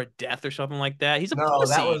Doctor of Death or something like that? He's a No,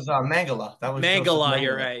 that pussy. was Mangala. That was Joseph Mangala,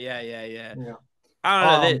 you're Mangala. right. Yeah. Yeah.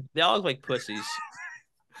 I don't know. They all look like pussies.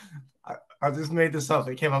 I just made this up.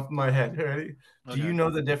 It came up in my head. Ready? Do Okay. you know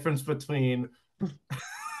the difference between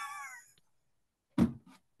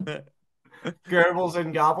Goebbels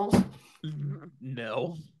and gobbles?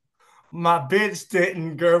 No. My bitch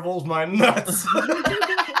didn't Goebbels my nuts.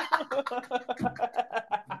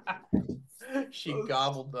 She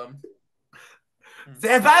gobbled them.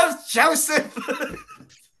 There was Joseph.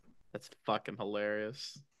 That's fucking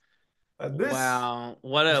hilarious. And this Wow.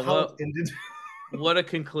 is how it ended. What a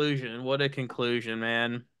conclusion. What a conclusion,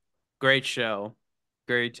 man. Great show.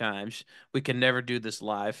 Great times. We can never do this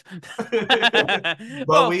live. But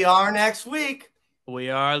Well, we are next week. we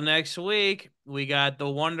are next week. We got the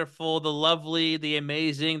wonderful, the lovely, the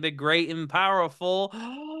amazing, the great and powerful.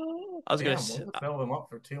 I was gonna Damn, say we'll fill him up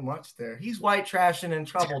for too much there. He's white trash and in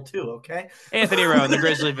trouble too. Okay, Anthony Rowan, the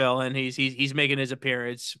Grizzly villain. He's making his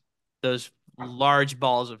appearance. Those large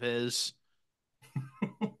balls of his.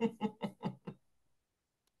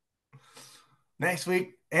 Next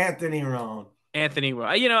week, Anthony Roan. Anthony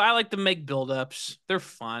Rowan. I like to make build-ups. They're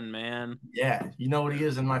fun, man. Yeah, you know what he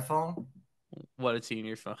is in my phone? What a team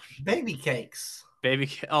your phone. Baby cakes. Baby,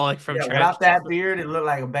 oh, like from Yeah, China, without that beard, it looked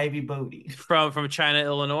like a baby booty. from China,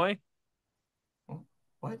 Illinois.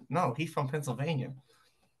 What? No, he's from Pennsylvania.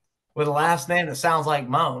 With a last name that sounds like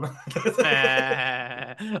Moan.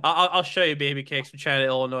 I'll show you baby cakes from China,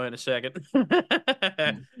 Illinois in a second.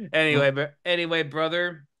 Anyway,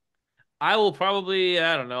 brother, I will probably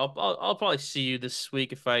I don't know. I'll probably see you this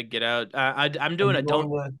week if I get out. I'm doing a don't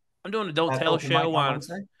that tell open mic show on on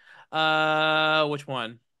Wednesday? which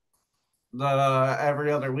one? The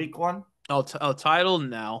every other week one? Title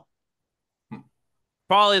no.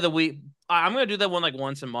 Probably the week. I'm gonna do that one like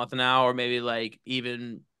once a month now, or maybe like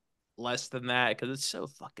even less than that because it's so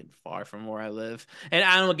fucking far from where I live, and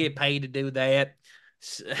I don't get paid to do that.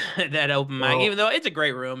 That open mic, Well, even though it's a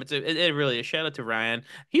great room, it really is. Shout out to Ryan.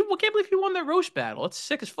 Can't believe he won that roast battle. It's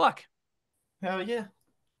sick as fuck. hell yeah. It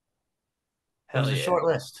Hell was a yeah. short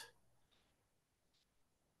list.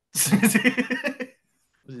 Was It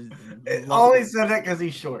it only said that because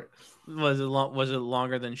he's short. Was it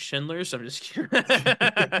longer than Schindler's? I'm just kidding.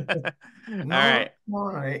 All No, right,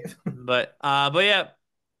 all right. but yeah. What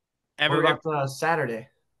Ever, about Saturday?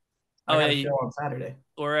 I oh got yeah, a show on Saturday.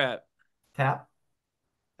 we're at Tap.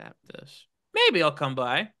 tap this. Maybe I'll come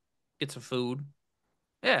by, get some food.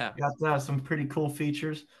 Yeah. Got some pretty cool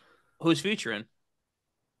features. Who's featuring?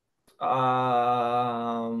 We're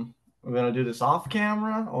gonna do this off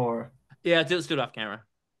camera or Yeah, let's do it off camera.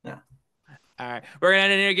 yeah. All right. We're gonna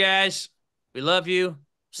end it here, guys. We love you.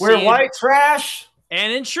 We're See you white trash.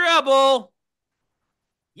 and in trouble.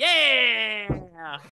 Yeah.